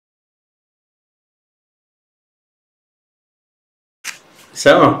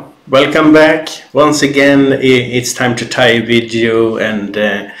So, welcome back. Once again, it's time to tie a video, and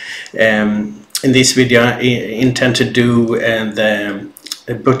in this video I intend to do the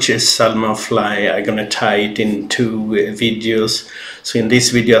butcher's salmon fly. I'm gonna tie it in two videos. So in this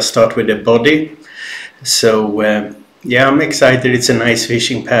video I start with the body. So yeah, I'm excited. It's a nice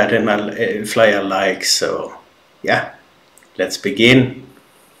fishing pattern, fly I like. So yeah, let's begin.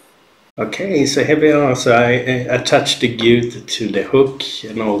 Okay, so here we are. So I attached the gute to the hook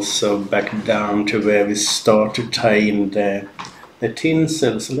and also back down to where we start to tie in the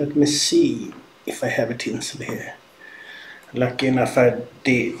tinsel. So let me see if I have a tinsel here. Lucky enough I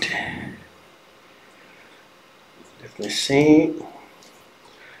did. Let me see.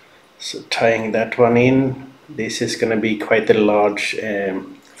 So tying that one in. This is going to be quite a large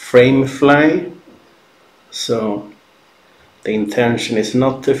frame fly. So the intention is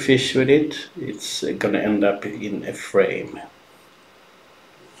not to fish with it, it's gonna end up in a frame.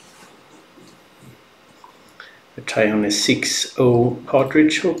 I tie on a 6/0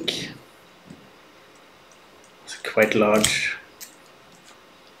 partridge hook. It's quite large.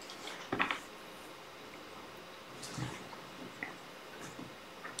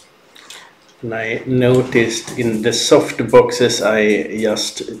 And I noticed in the soft boxes I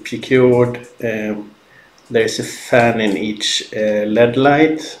just procured, there's a fan in each LED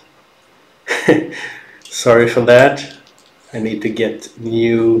light. Sorry for that. I need to get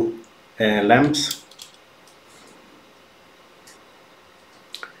new lamps.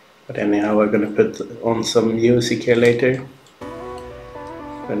 But anyhow, we're gonna put on some music here later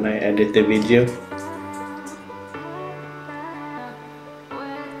when I edit the video.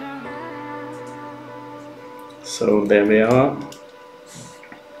 So there we are.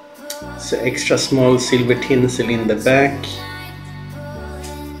 It's an extra small silver tinsel in the back.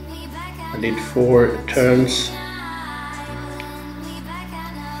 I did 4 turns.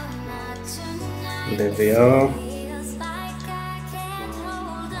 And there we are.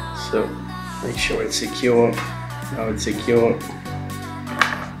 So make sure it's secure. Now it's secure.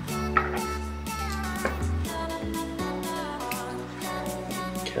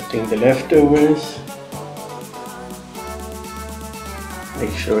 Cutting the leftovers.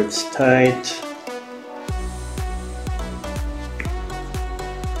 Make sure it's tight.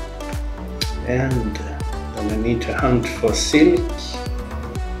 And then I need to hunt for silk.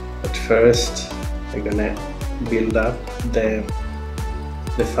 But first I'm gonna build up the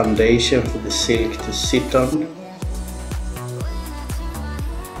foundation for the silk to sit on.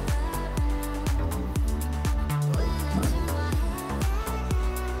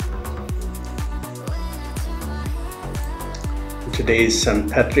 Today is St.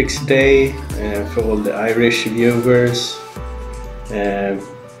 Patrick's Day for all the Irish viewers,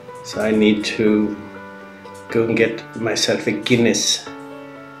 so I need to go and get myself a Guinness.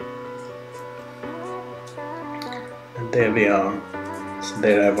 And there we are. So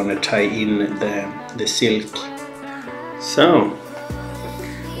there I want to tie in the silk. So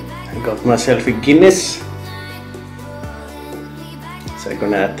I got myself a Guinness. So I'm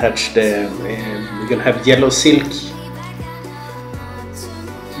gonna attach we're gonna have yellow silk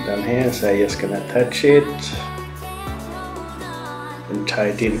down here, so I'm just gonna attach it and tie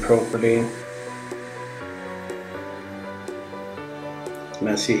it in properly. And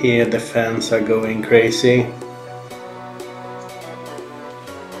as you hear, the fans are going crazy.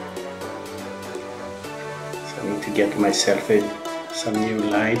 So I need to get myself some new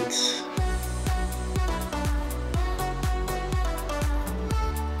lights.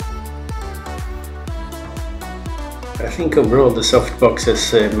 I think overall the soft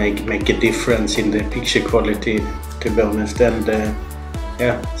boxes make a difference in the picture quality, to be honest. And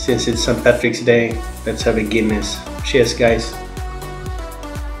yeah, since it's St. Patrick's Day, let's have a Guinness. Cheers, guys.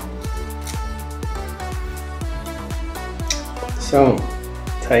 So,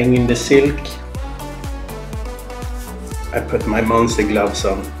 tying in the silk, I put my monster gloves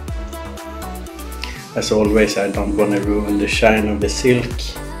on. As always, I don't want to ruin the shine of the silk.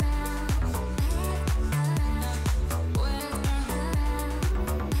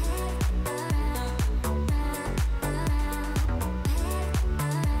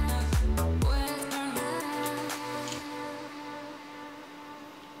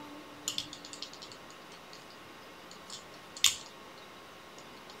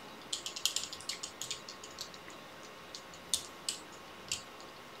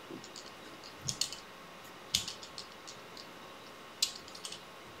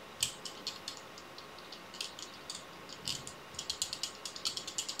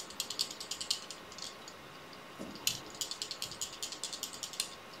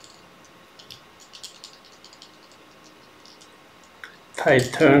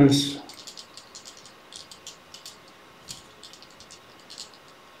 tight turns.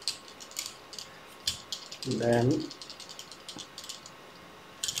 And then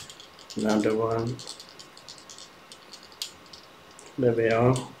another one. There we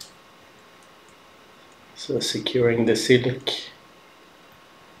are. So securing the silk.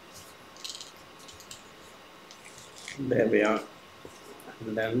 There we are.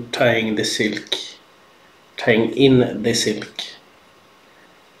 And then tying the silk. Tying in the silk.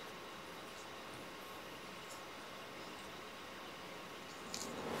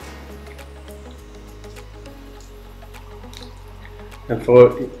 And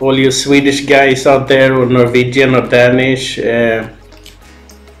for all you Swedish guys out there, or Norwegian or Danish,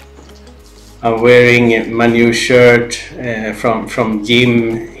 I'm wearing my new shirt from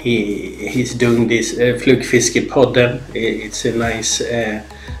Jim. He's doing this Flugfiskepodden. It's a nice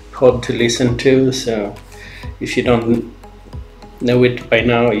pod to listen to. So if you don't know it by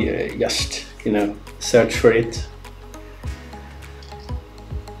now, you just search for it.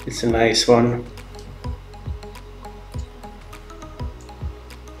 It's a nice one.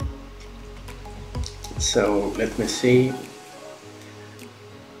 So let me see.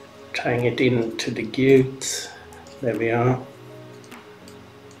 Tying it into the gute. There we are.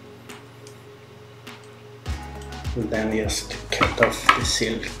 And then just cut off the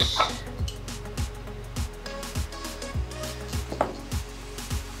silk.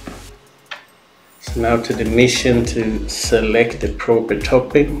 So now to the mission to select the proper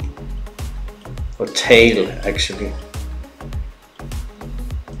topping, or tail actually.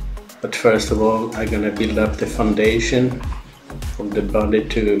 But first of all, I'm gonna build up the foundation of the body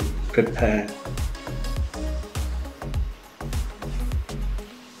to prepare.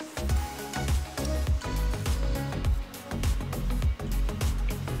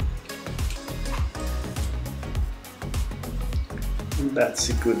 And that's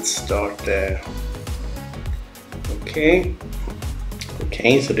a good start there. Okay,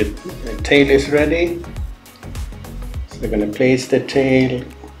 so the tail is ready. So we're gonna place the tail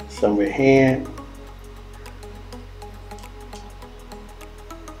somewhere here.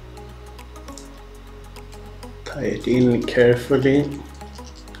 Tie it in carefully.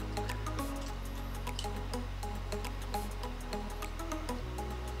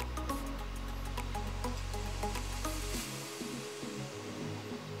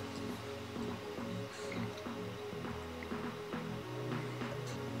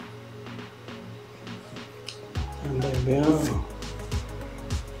 And there we are.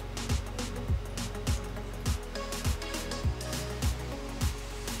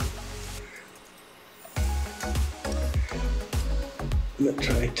 I'm gonna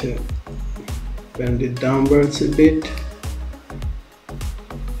try to bend it downwards a bit.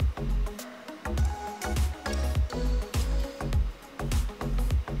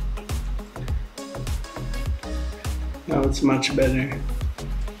 Now it's much better.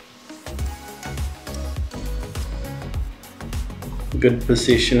 Good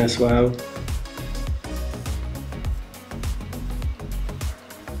position as well.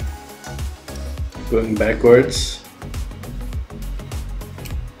 Going backwards.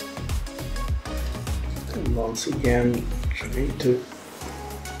 And once again, trying to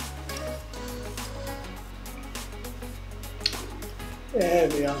there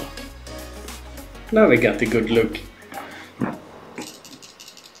we are. Now we got the good look.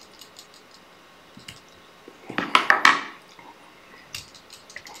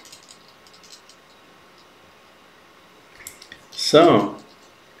 So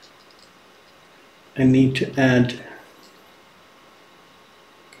I need to add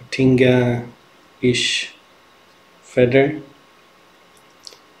Tinga-ish feather.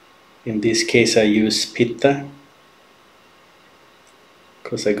 In this case I use pitta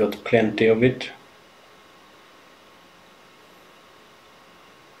because I got plenty of it.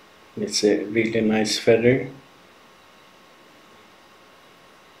 It's a really nice feather.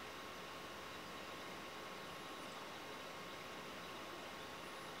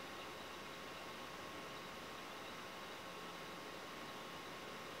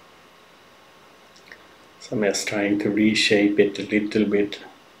 So I'm just trying to reshape it a little bit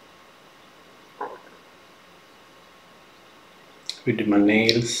with my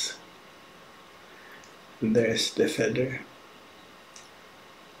nails. And there's the feather.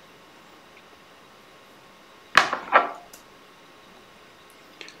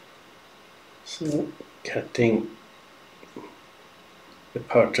 So cutting the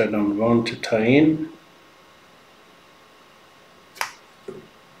part I don't want to tie in.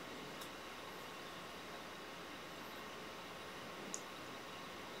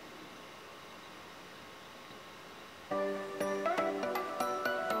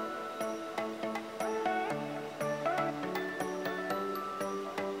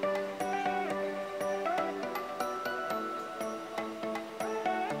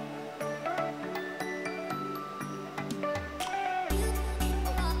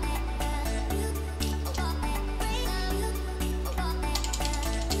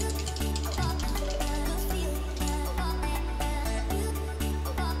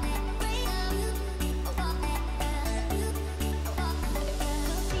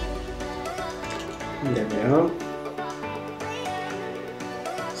 There we are.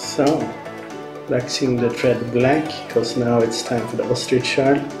 So, waxing the thread black, because now it's time for the ostrich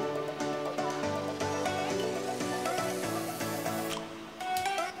shell.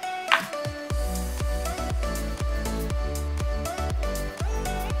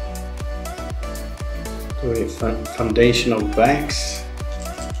 Do a foundational wax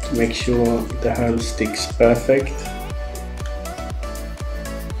to make sure the herb sticks perfect.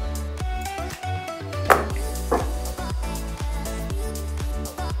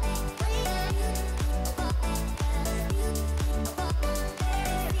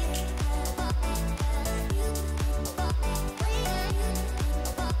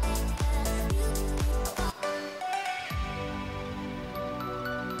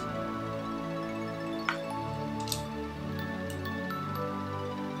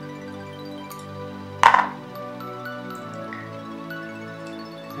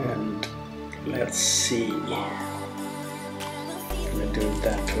 And let's see, I'm gonna do it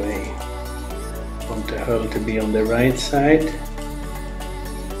that way. Want the hull to be on the right side.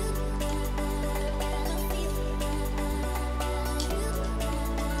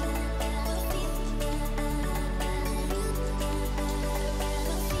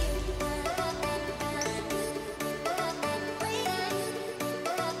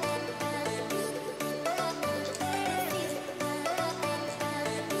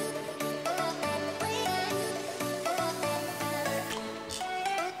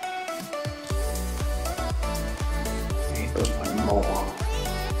 One more.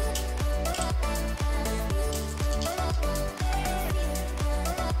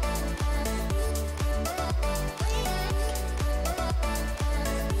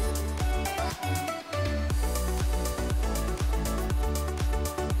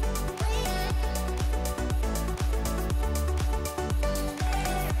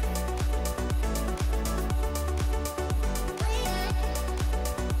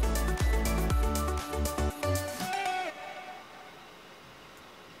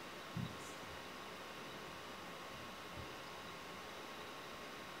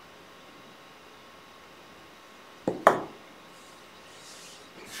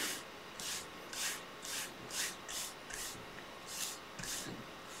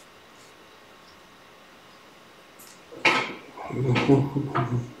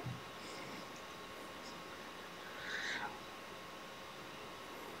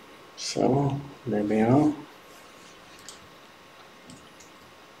 So there we are.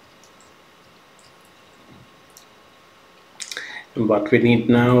 And what we need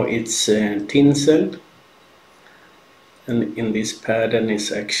now is tinsel, and in this pattern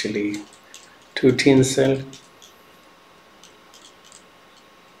is actually 2 tinsel.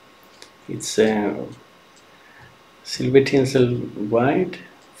 It's silver tinsel wide,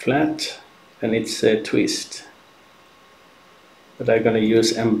 flat, and it's a twist. But I'm gonna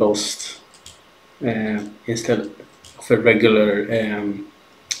use embossed instead of a regular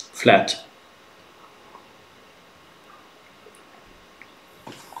flat.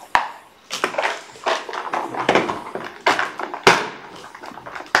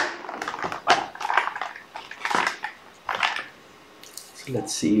 So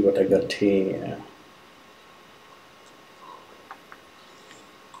let's see what I got here.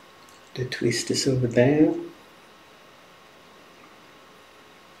 The twist is over there.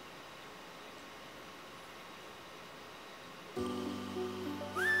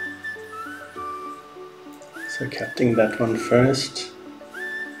 So cutting that one first.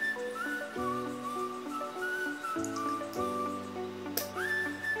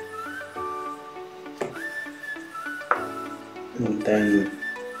 And then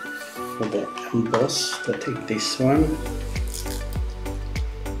for the emboss, I take this one.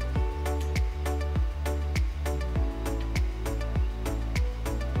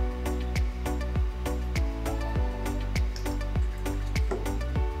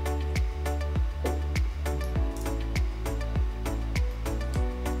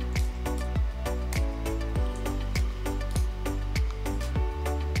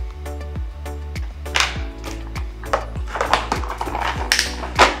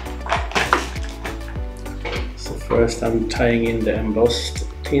 First I'm tying in the embossed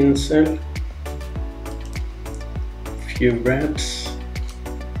tinsel, a few wraps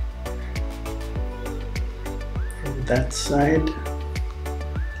from that side.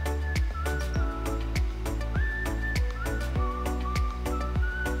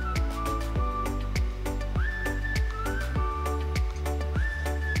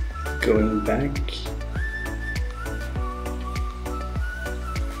 Going back,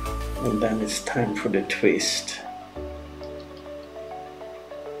 and then it's time for the twist.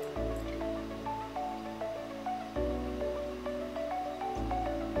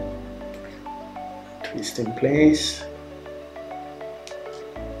 in place,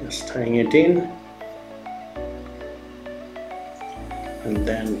 just tying it in, and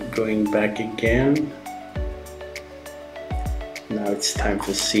then going back again. Now it's time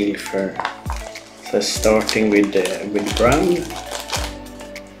to seal fur. So starting with brown.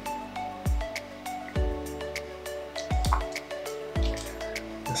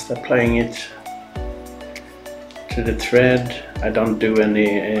 Just applying it to the thread. I don't do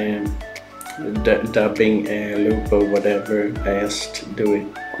any dubbing loop or whatever. I just do it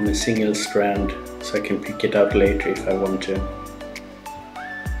on a single strand so I can pick it up later if I want to.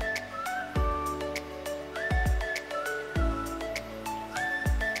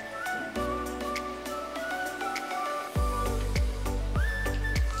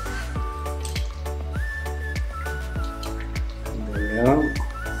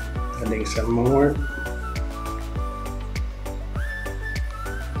 Adding some more.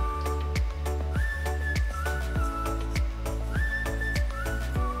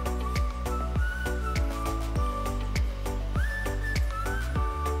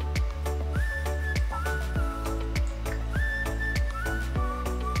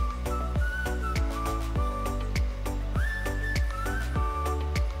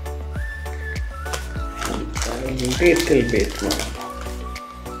 A little bit more.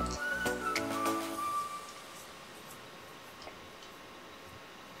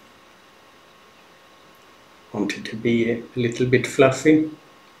 Want it to be a little bit fluffy.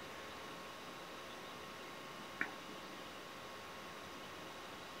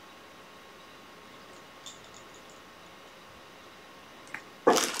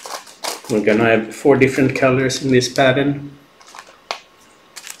 We're gonna have 4 different colors in this pattern.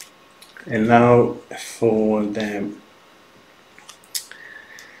 And now for the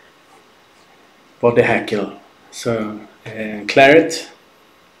body hackle. So claret.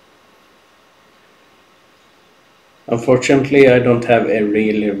 Unfortunately, I don't have a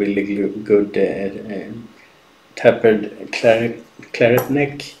really good tapered claret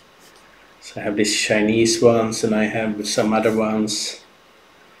neck. So I have these Chinese ones, and I have some other ones.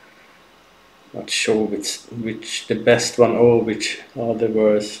 Not sure which the best one or which are the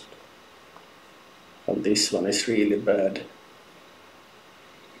worst. Oh, this one is really bad.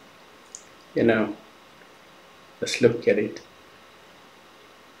 You know, let's look at it.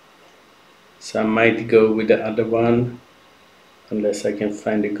 So I might go with the other one, unless I can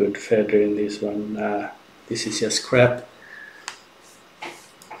find a good feather in this one. Nah, this is just crap.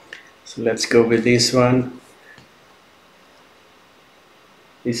 So let's go with this one.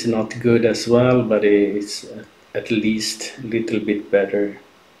 It's not good as well, but it's at least a little bit better.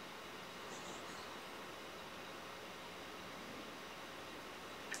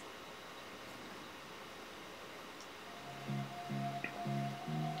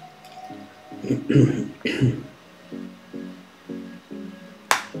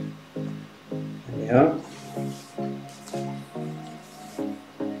 Yeah.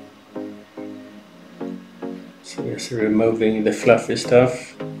 So just removing the fluffy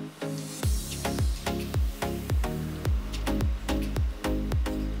stuff.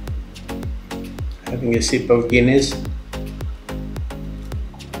 Having a sip of Guinness.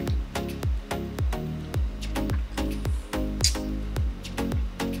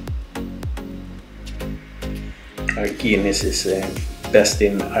 Guinness is best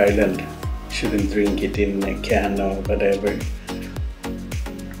in Ireland. Shouldn't drink it in a can or whatever.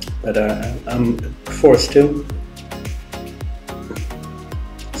 But I'm forced to.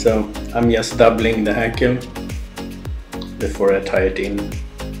 So I'm just doubling the hackle before I tie it in.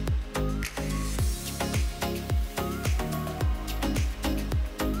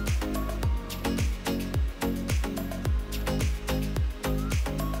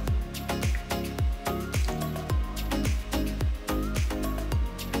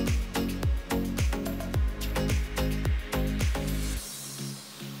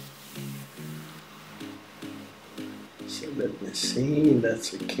 So let me see,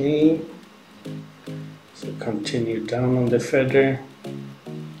 that's okay. So continue down on the feather.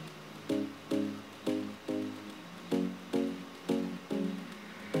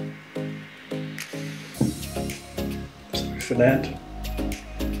 Sorry for that.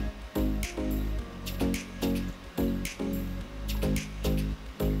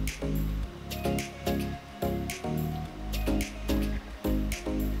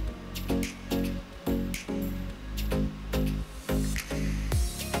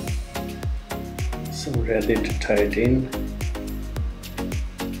 So ready to tie it in.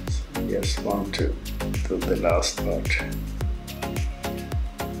 So just want to do the last part.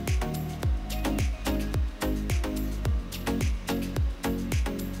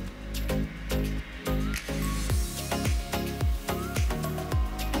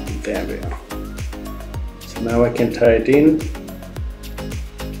 There we are. So now I can tie it in.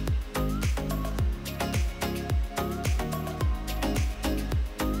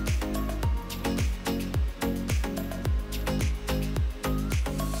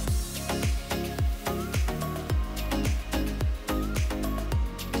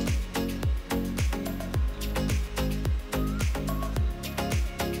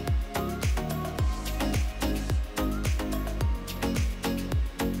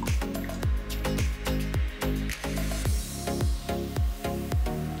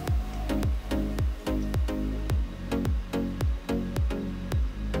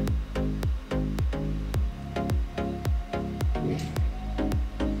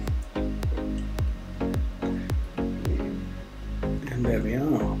 And there we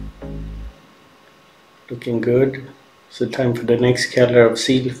are. Looking good. So time for the next color of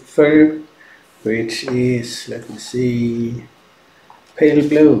seal fur, which is, let me see, pale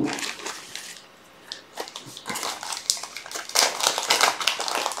blue.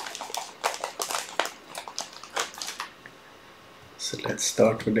 So let's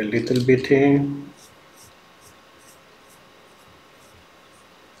start with a little bit here.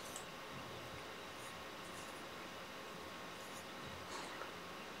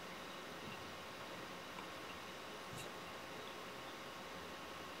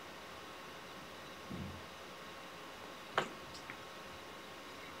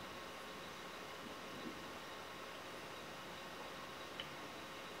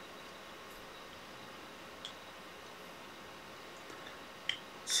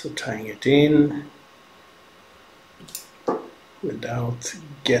 So tying it in without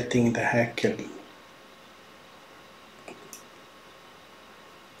getting the hackle.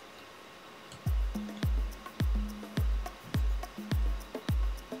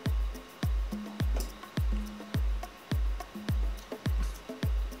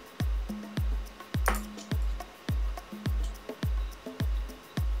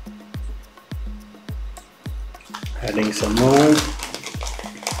 Adding some more.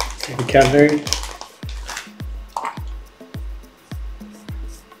 Same color.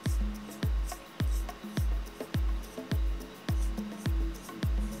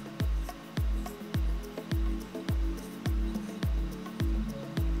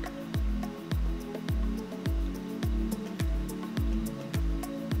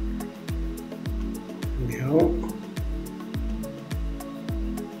 No.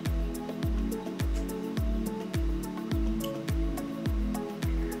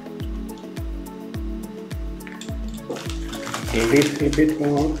 A little bit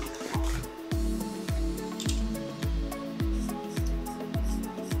more.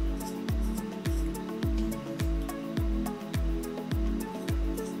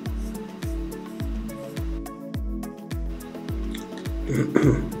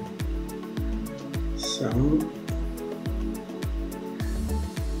 So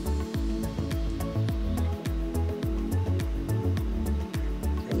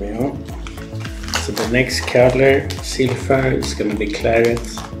there we are. So the next color, silver, is going to be claret.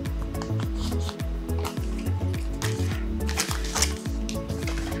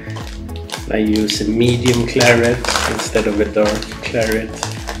 I use a medium claret instead of a dark claret.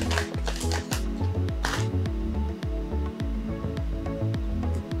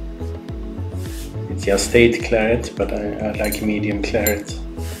 It's just 8 claret, but I like medium claret.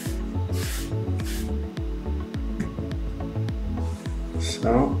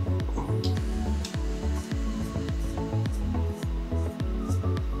 So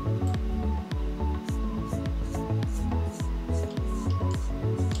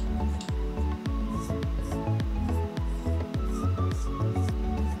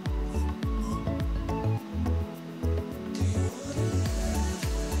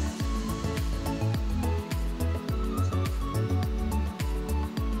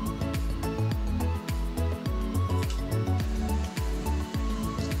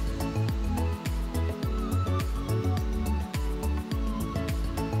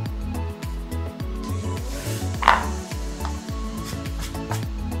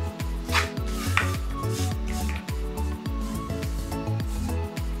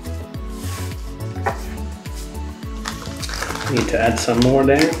need to add some more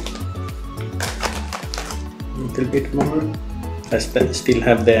there. A little bit more. I still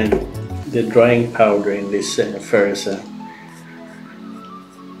have the drying powder in this fur, so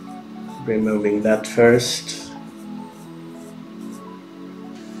removing that first.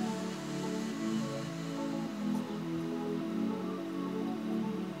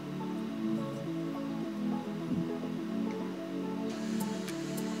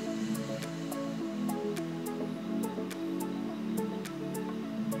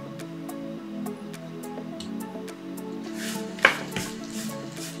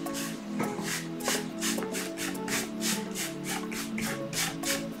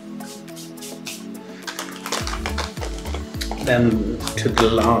 then to the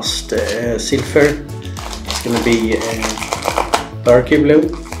last silver. It's gonna be darker blue.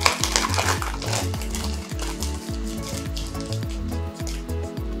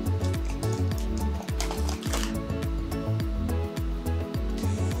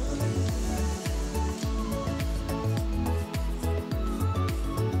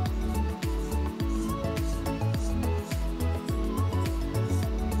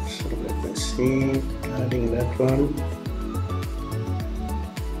 So let me see, adding that one.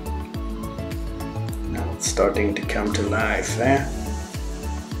 Starting to come to life, eh?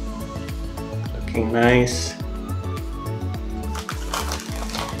 Looking nice.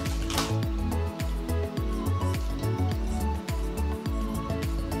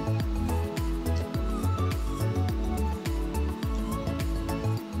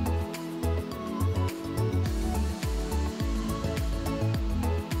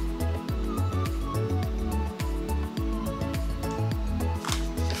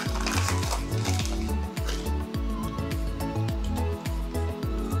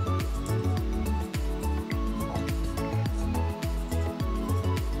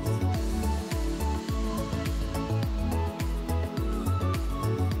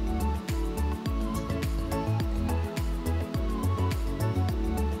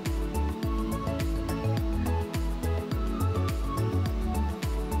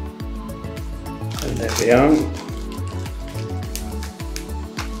 And there we are.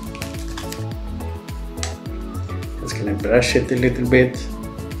 Just gonna brush it a little bit,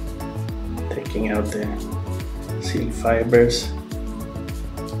 taking out the seal fibers.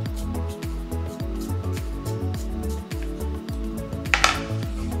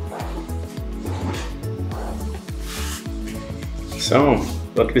 So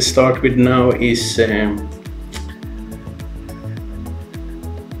what we start with now is the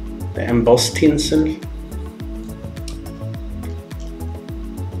embossed tinsel.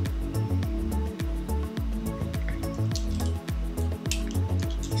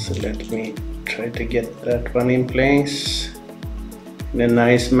 So let me try to get that one in place in a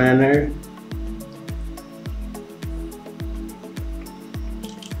nice manner.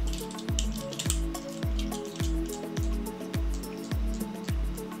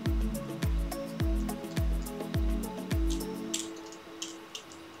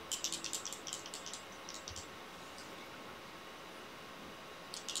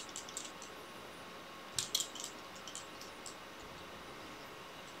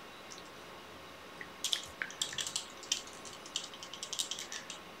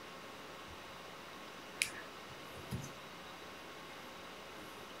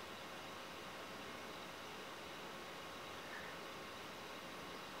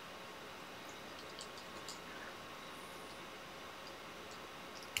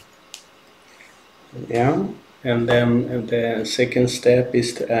 Yeah, and then the second step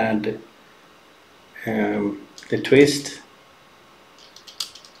is to add the twist.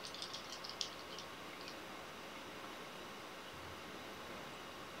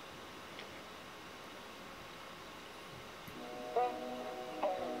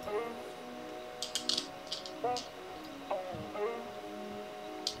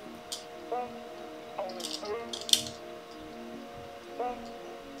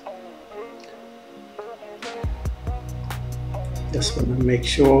 Just want to make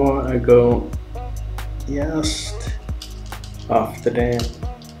sure I go just after the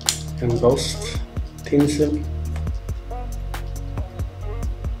embossed tinsel.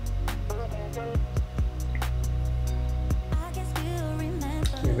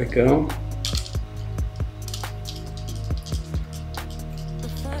 Here we go.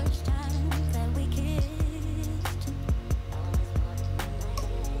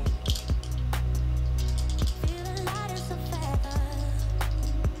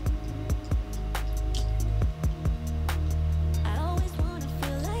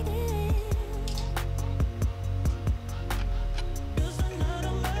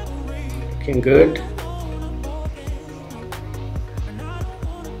 Looking good.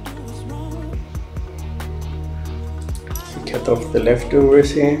 So cut off the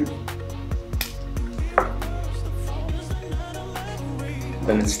leftovers here.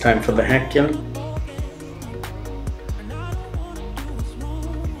 Then it's time for the hackle.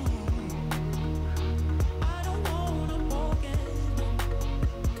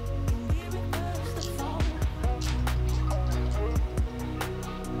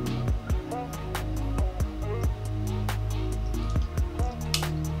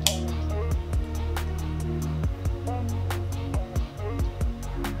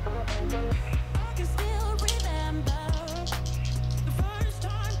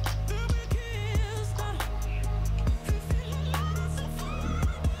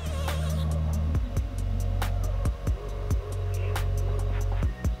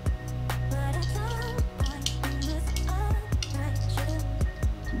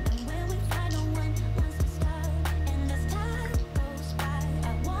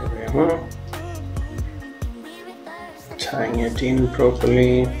 There we are. Tying it in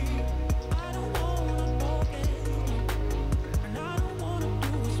properly.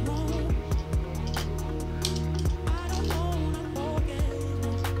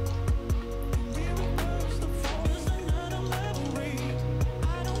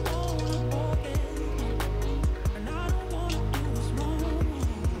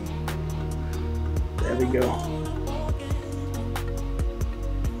 There we go.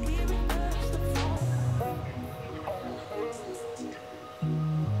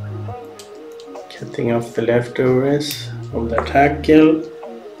 Cutting off the leftovers of the tackle.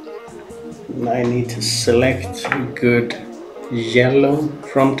 And I need to select a good yellow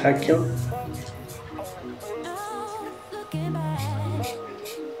front tackle.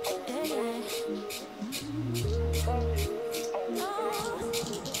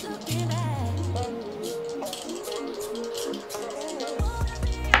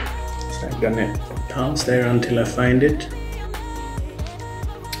 So I'm gonna pause there until I find it.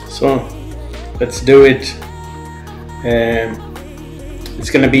 So let's do it. It's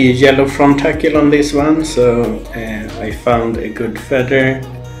gonna be a yellow front tackle on this one, so I found a good feather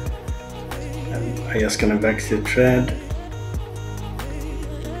and I'm just gonna wax the thread.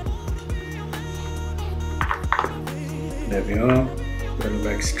 There we are, well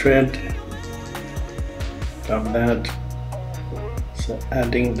waxed thread. Love that. So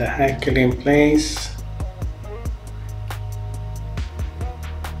adding the hackle in place.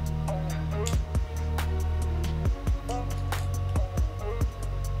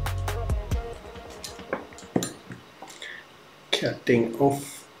 Cutting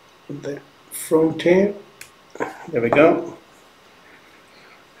off the front here. There we go.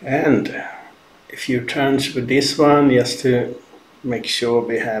 And a few turns with this one just to make sure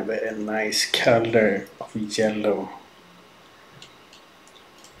we have a nice color of yellow.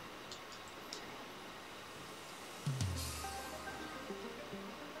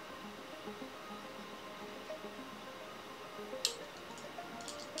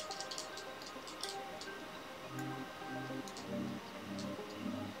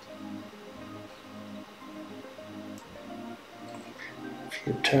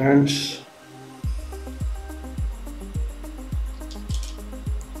 Few turns.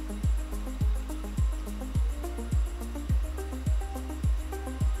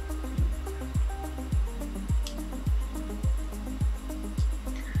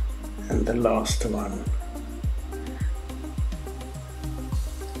 And the last one.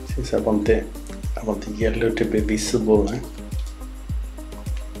 Since I want the yellow to be visible.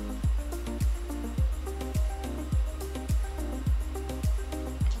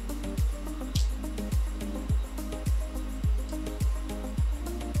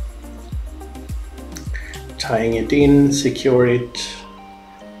 Tying it in, secure it.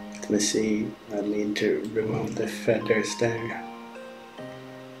 Let me see, I need to remove the feathers there.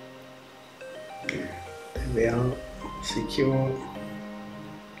 There we are, secure.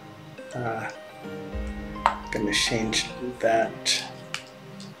 Gonna change that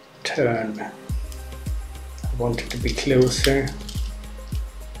turn. I want it to be closer.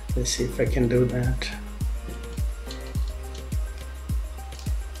 Let's see if I can do that.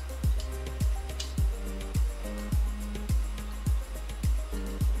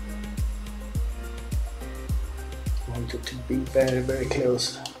 Want it to be very, very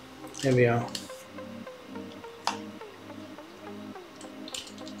close. There we are.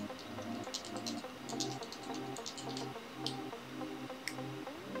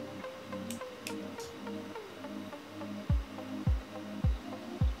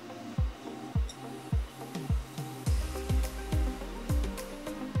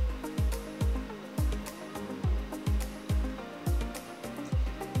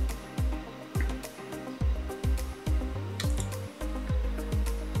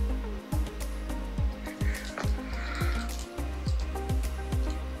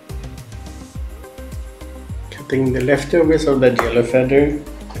 Cutting the leftovers of that yellow feather,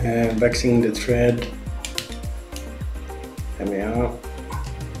 waxing the thread. There we are.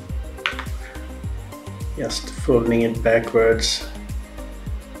 Just folding it backwards,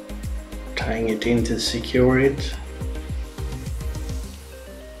 tying it in to secure it.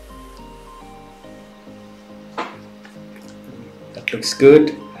 That looks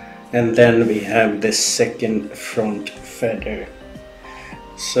good. And then we have the second front feather.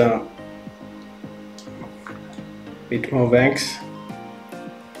 So bit more wax.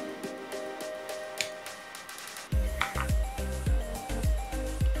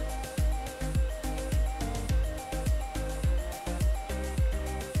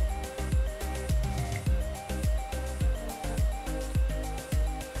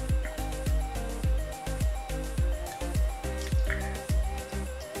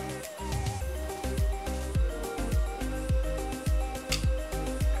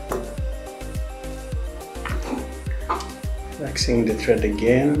 waxing the thread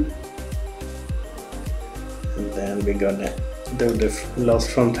again, and then we're gonna do the last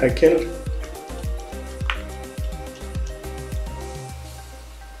front tackle.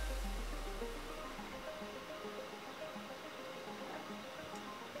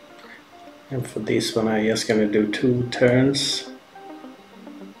 And for this one I'm just gonna do 2 turns.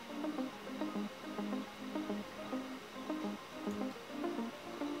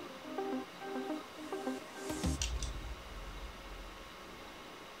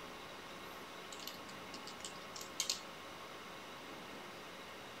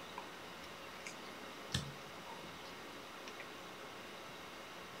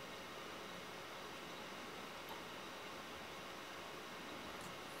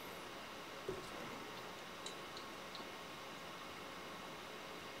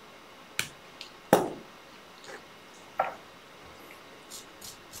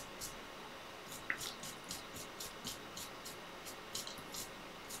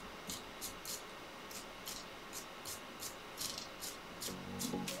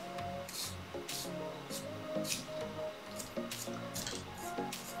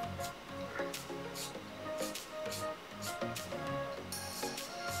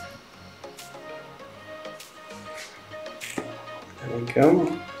 There we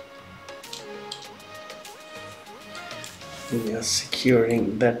go. We are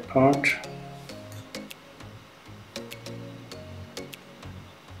securing that part.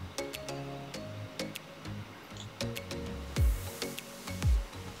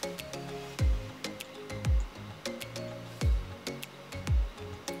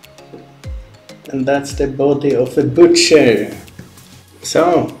 And that's the body of a butcher.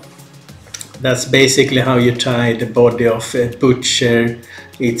 So that's basically how you tie the body of a butcher.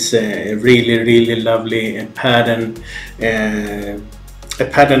 It's a really lovely pattern. A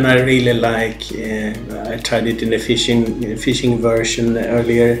pattern I really like. I tried it in the fishing version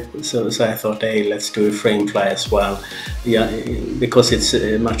earlier, so I thought, hey, let's do a frame fly as well. Yeah, because it's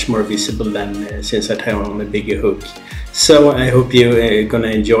much more visible than since I tie on a bigger hook. So I hope you're gonna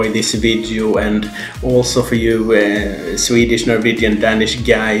enjoy this video, and also for you Swedish, Norwegian, Danish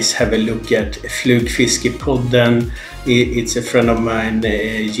guys, have a look at Flugfiskepodden. It's a friend of mine,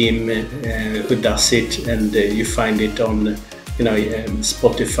 Jim, who does it, and you find it on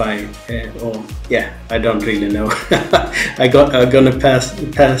Spotify, or yeah, I don't really know. I'm gonna paste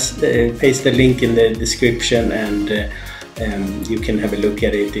the link in the description, and you can have a look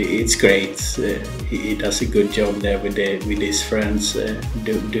at it. It's great. He does a good job there with his friends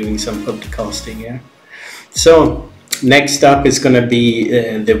doing some podcasting here. So next up is gonna be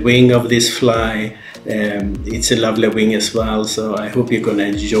the wing of this fly. It's a lovely wing as well, so I hope you're gonna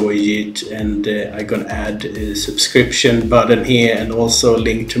enjoy it, and I'm gonna add a subscription button here, and also a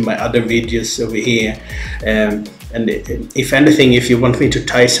link to my other videos over here. And if anything, if you want me to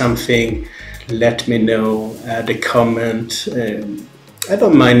tie something, let me know, add a comment. I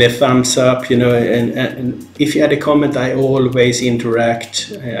don't mind a thumbs up, and if you add a comment, I always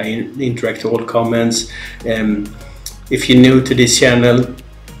interact. I interact all comments. If you're new to this channel,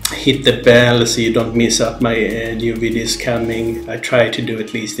 hit the bell so you don't miss out my new videos coming. I try to do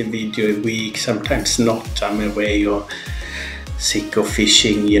at least a video a week, sometimes not. I'm away or sick of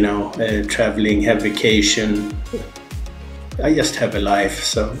fishing, traveling, have vacation. I just have a life,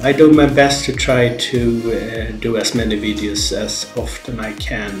 so I do my best to try to do as many videos as often I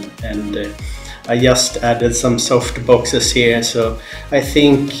can. And I just added some soft boxes here, so I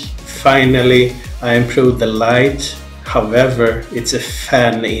think finally I improved the light. However, it's a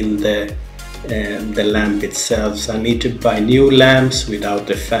fan in the lamp itself, so I need to buy new lamps without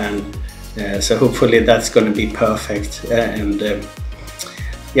the fan. So hopefully that's going to be perfect.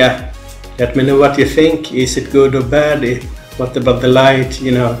 Yeah, let me know what you think. Is it good or bad? What about the light?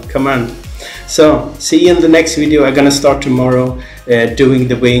 Come on. So see you in the next video. I'm gonna start tomorrow doing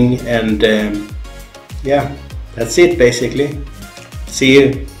the wing, and yeah, that's it basically. See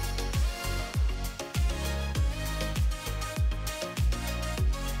you.